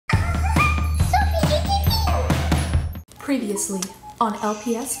Previously on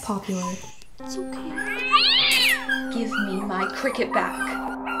LPS Popular. It's okay. Give me my cricket back.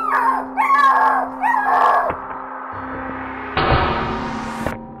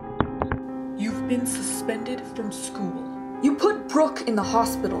 You've been suspended from school. You put Brooke in the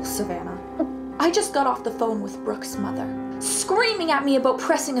hospital, Savannah. I just got off the phone with Brooke's mother, screaming at me about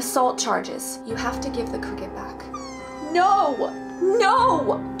pressing assault charges. You have to give the cricket back. No!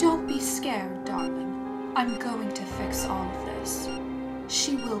 No! Don't be scared, darling. I'm going to fix all of this.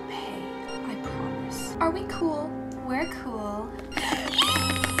 She will pay, I promise. Are we cool? We're cool.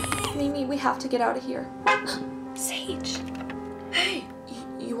 Mimi, we have to get out of here. Sage. Hey!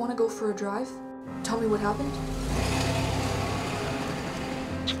 You want to go for a drive? Tell me what happened?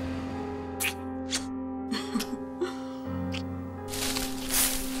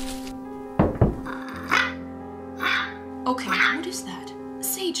 Okay, what is that?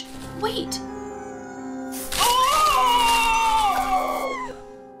 Sage, wait!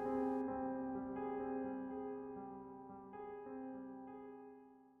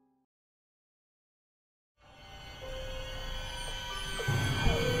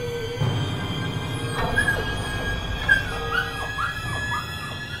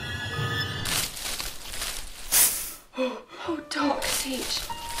 Oh, dog, Sage.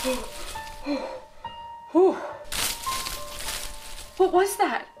 What was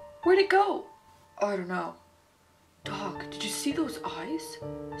that? Where'd it go? I don't know. Doc, did you see those eyes?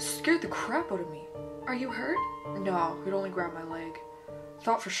 Scared the crap out of me. Are you hurt? No, it only grabbed my leg.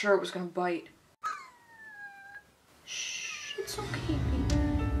 Thought for sure it was gonna bite. Shh, it's okay, baby.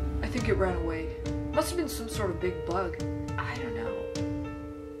 I think it ran away. Must have been some sort of big bug. I don't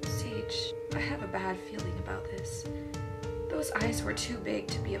know. Sage, I have a bad feeling about this. Those eyes were too big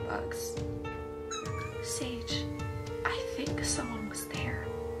to be a bug's. Sage, I think someone was there.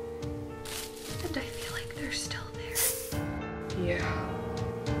 And I feel like they're still there. Yeah.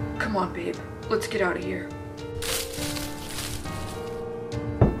 Come on, babe. Let's get out of here.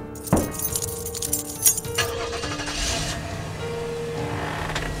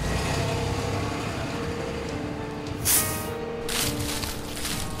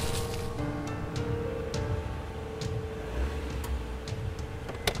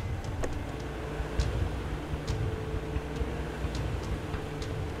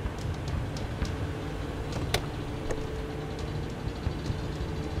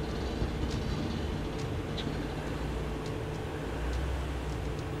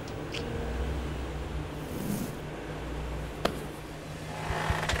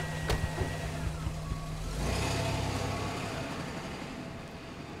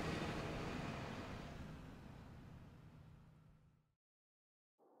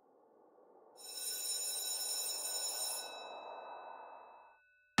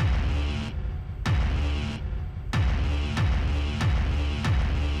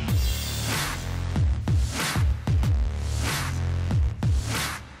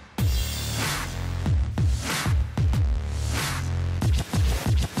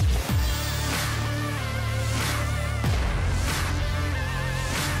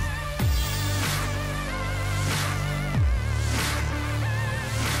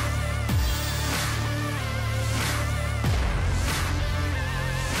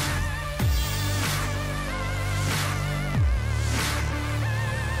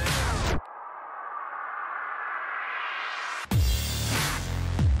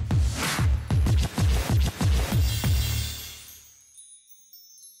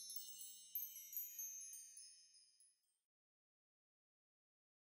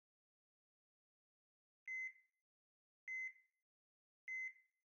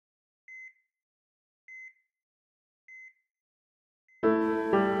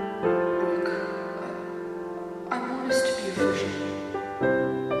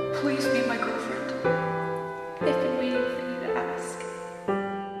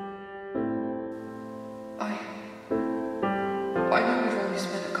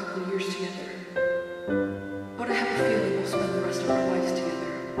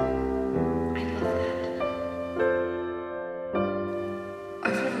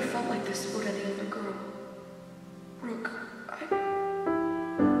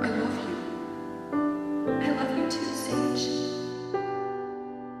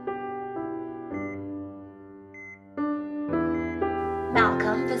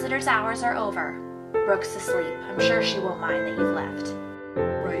 Visitors' hours are over. Brooke's asleep. I'm sure she won't mind that you've left.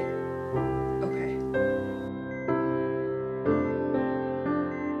 Right. Okay.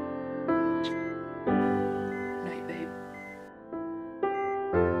 Night, babe.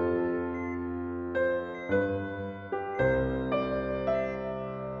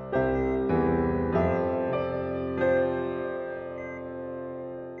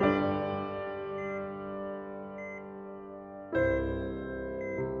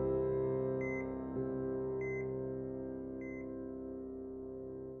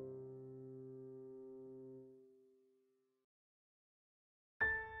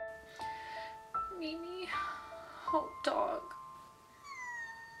 Oh, dog.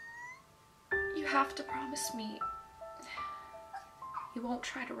 You have to promise me you won't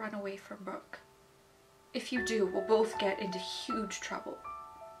try to run away from Brooke. If you do, we'll both get into huge trouble.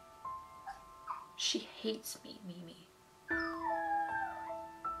 She hates me, Mimi.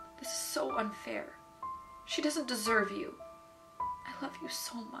 This is so unfair. She doesn't deserve you. I love you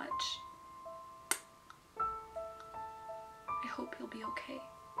so much. I hope you'll be okay.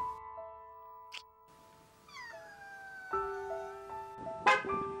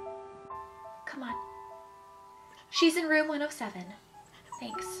 Come on. She's in room 107.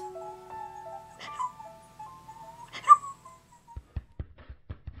 Thanks.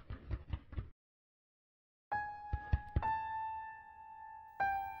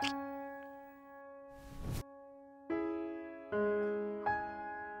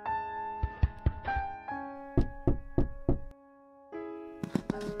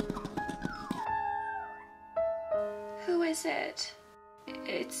 Who is it?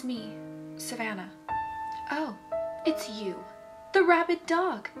 It's me, Savannah. Oh, it's you. The rabid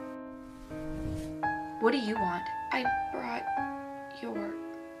dog. What do you want? I brought your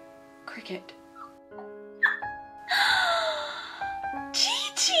cricket.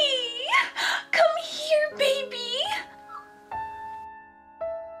 Gigi! Come here, baby!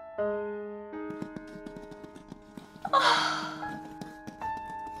 Oh,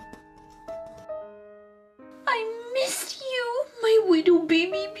 I missed you, my little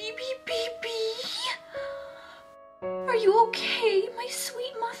baby. Are you okay, my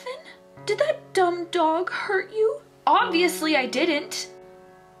sweet muffin? Did that dumb dog hurt you? Obviously I didn't.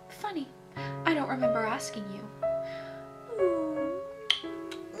 Funny, I don't remember asking you.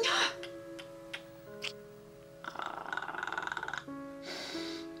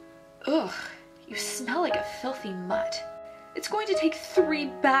 Ugh, you smell like a filthy mutt. It's going to take 3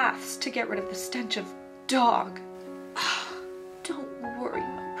 baths to get rid of the stench of dog. Don't worry,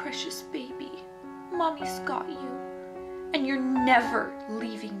 my precious baby. Mommy's got you. And you're never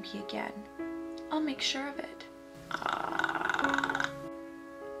leaving me again. I'll make sure of it.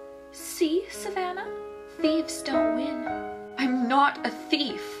 See, Savannah? Thieves don't win. I'm not a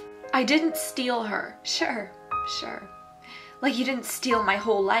thief. I didn't steal her. Sure. Like you didn't steal my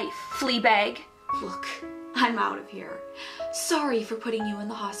whole life, Fleabag. Look, I'm out of here. Sorry for putting you in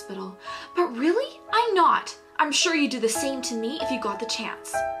the hospital, but really, I'm not. I'm sure you'd do the same to me if you got the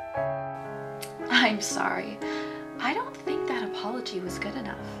chance. I'm sorry. I don't think that apology was good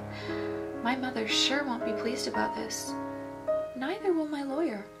enough. My mother sure won't be pleased about this. Neither will my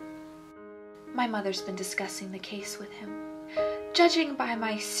lawyer. My mother's been discussing the case with him. Judging by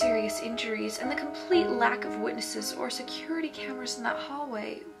my serious injuries and the complete lack of witnesses or security cameras in that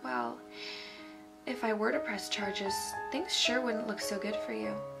hallway, well, if I were to press charges, things sure wouldn't look so good for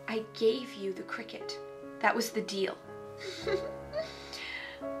you. I gave you the cricket. That was the deal.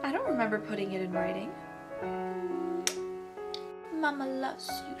 I don't remember putting it in writing. Mama loves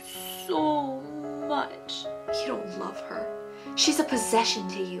you so much. You don't love her. She's a possession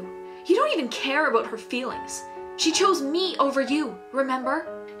to you. You don't even care about her feelings. She chose me over you, remember?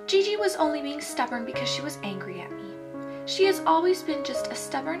 Gigi was only being stubborn because she was angry at me. She has always been just as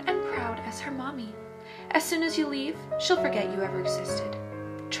stubborn and proud as her mommy. As soon as you leave, she'll forget you ever existed.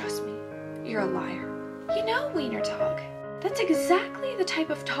 Trust me, you're a liar. You know, Wiener Dog, that's exactly the type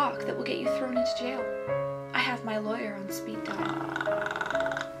of talk that will get you thrown into jail. I have my lawyer on speed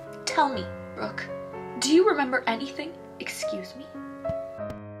dial. Tell me, Brooke, do you remember anything? Excuse me?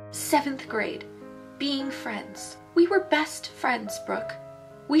 7th grade. Being friends. We were best friends, Brooke.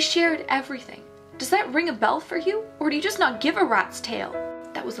 We shared everything. Does that ring a bell for you? Or do you just not give a rat's tail?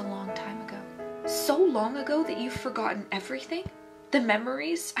 That was a long time ago. So long ago that you've forgotten everything? The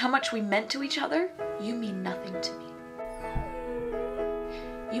memories, how much we meant to each other? You mean nothing to me.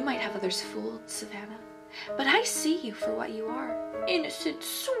 You might have others fooled, Savannah, but I see you for what you are. Innocent,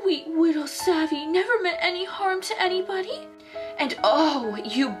 sweet little Savvy, never meant any harm to anybody. And oh,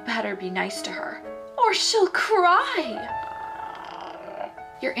 you better be nice to her, or she'll cry.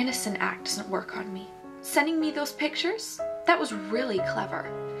 Your innocent act doesn't work on me. Sending me those pictures? That was really clever.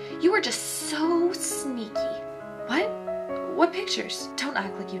 You were just so sneaky. What? What pictures? Don't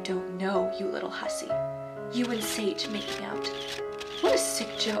act like you don't know, you little hussy. You and Sage making out. What a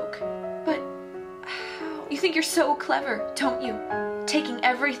sick joke. But how? You think you're so clever, don't you? Taking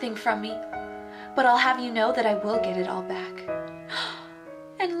everything from me. But I'll have you know that I will get it all back.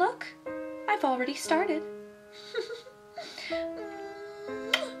 And look, I've already started.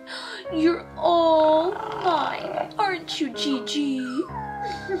 You're all mine, aren't you, Gigi?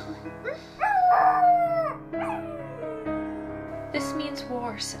 This means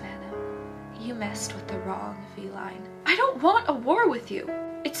war, Savannah. You messed with the wrong feline. I don't want a war with you.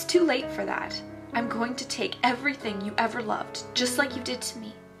 It's too late for that. I'm going to take everything you ever loved, just like you did to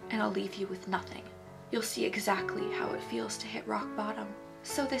me, and I'll leave you with nothing. You'll see exactly how it feels to hit rock bottom.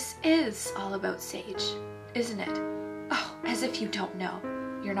 So this is all about Sage, isn't it? Oh, as if you don't know.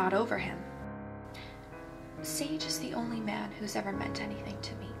 You're not over him. Sage is the only man who's ever meant anything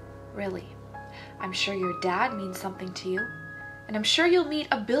to me. Really. I'm sure your dad means something to you. And I'm sure you'll meet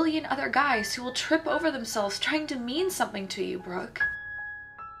a billion other guys who will trip over themselves trying to mean something to you, Brooke.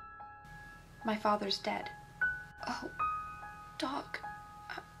 My father's dead. Oh, Doc.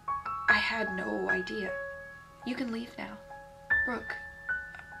 I had no idea. You can leave now. Brooke,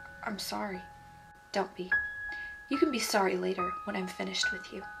 I'm sorry. Don't be. You can be sorry later when I'm finished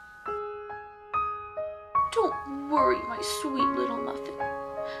with you. Don't worry, my sweet little muffin.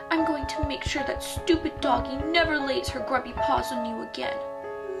 I'm going to make sure that stupid doggy never lays her grubby paws on you again.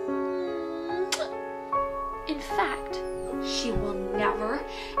 In fact, she will never,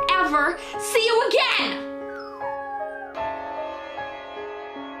 ever see you again!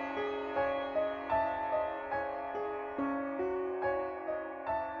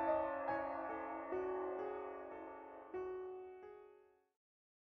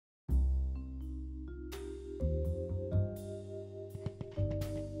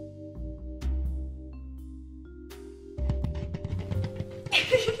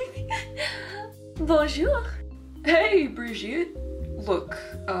 Bonjour. Hey, Brigitte. Look,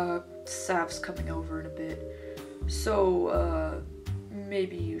 Sav's coming over in a bit. So,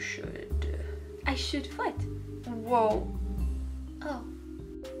 maybe you should... I should what? Well... Oh,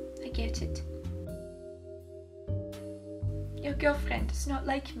 I get it. Your girlfriend is not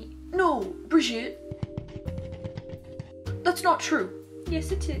like me. No, Brigitte. That's not true.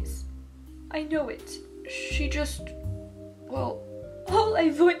 Yes, it is. I know it. She just... Well... All I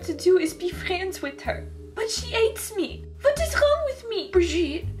want to do is be friends with her. But she hates me. What is wrong with me?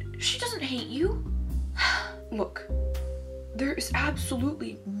 Brigitte, she doesn't hate you. Look, there is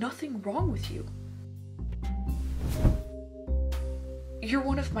absolutely nothing wrong with you. You're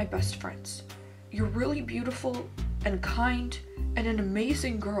one of my best friends. You're really beautiful and kind and an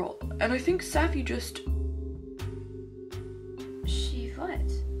amazing girl. And I think Savvy just... She what?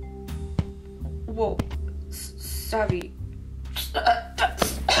 Well, Savvy...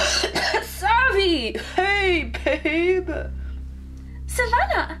 Savvy! Hey, babe!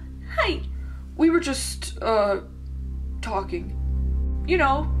 Savannah! Hi! We were just, talking. You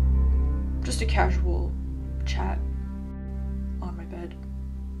know, just a casual chat on my bed.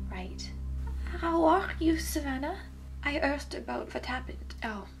 Right. How are you, Savannah? I asked about what happened.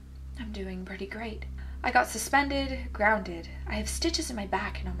 Oh, I'm doing pretty great. I got suspended, grounded. I have stitches in my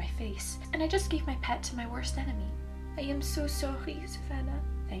back and on my face. And I just gave my pet to my worst enemy. I am so sorry, Savannah.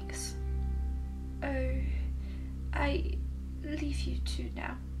 Thanks. I leave you two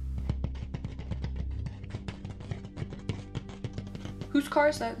now. Whose car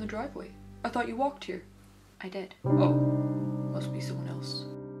is that in the driveway? I thought you walked here. I did. Oh, must be someone else.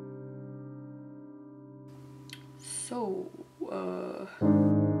 So,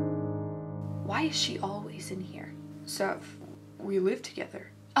 Why is she always in here? Sav, we live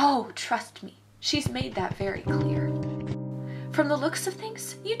together. Oh, trust me. She's made that very clear. From the looks of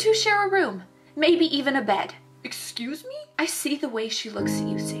things, you two share a room. Maybe even a bed. Excuse me? I see the way she looks at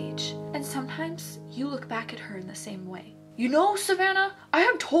you, Sage. And sometimes you look back at her in the same way. You know, Savannah, I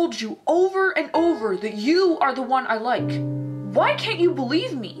have told you over and over that you are the one I like. Why can't you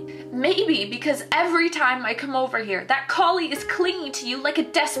believe me? Maybe because every time I come over here, that collie is clinging to you like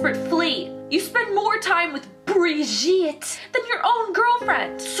a desperate flea. You spend more time with Brigitte than your own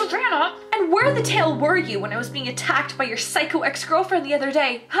girlfriend. Savannah! And where the tail were you when I was being attacked by your psycho ex-girlfriend the other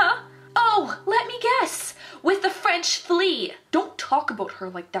day, huh? Oh, let me guess. With the French flea. Don't talk about her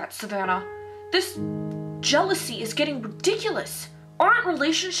like that, Savannah. This jealousy is getting ridiculous. Aren't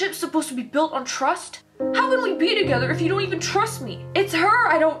relationships supposed to be built on trust? How can we be together if you don't even trust me? It's her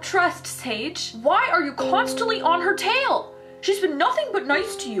I don't trust, Sage. Why are you constantly on her tail? She's been nothing but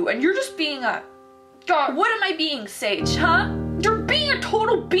nice to you, and you're just being a... God, What am I being, Sage, huh? you're being a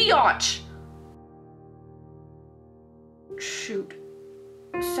total biatch! Shoot.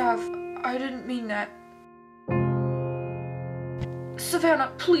 Sav, I didn't mean that.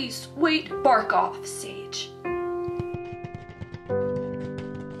 Savannah, please, wait. Bark off, Sage.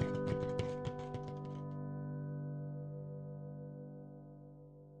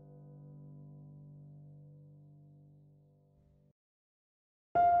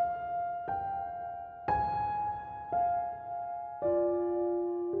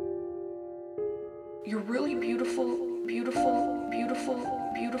 You're really beautiful, beautiful, beautiful,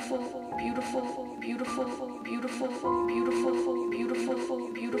 beautiful, beautiful, beautiful, beautiful, beautiful,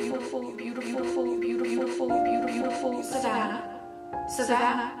 beautiful, beautiful, beautiful, beautiful, beautiful. Savannah.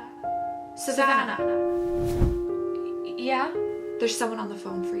 Savannah. Savannah. Yeah? There's someone on the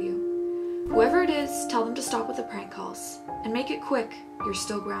phone for you. Whoever it is, tell them to stop with the prank calls. And make it quick. You're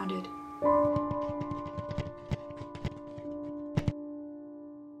still grounded.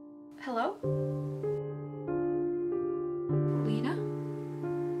 Hello? Lena?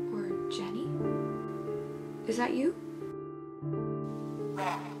 Or Jenny? Is that you?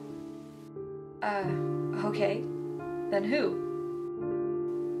 Okay. Then who?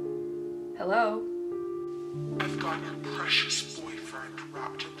 Hello? I've got your precious boyfriend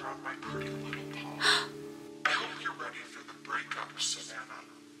wrapped around my pretty little paw. I hope you're ready for the breakup, Savannah.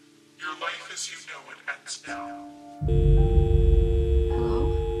 Your life as you know it ends now. Hello?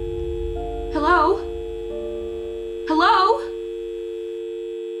 Hello? Hello?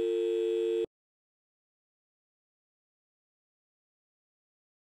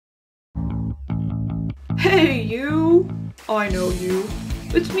 Hey, you! I know you.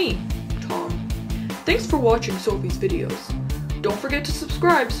 It's me, Tom. Thanks for watching Sophie's videos. Don't forget to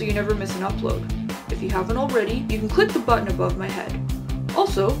subscribe so you never miss an upload. If you haven't already, you can click the button above my head.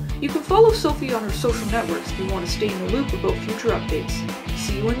 Also, you can follow Sophie on her social networks if you want to stay in the loop about future updates.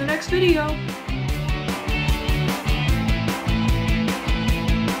 See you in the next video!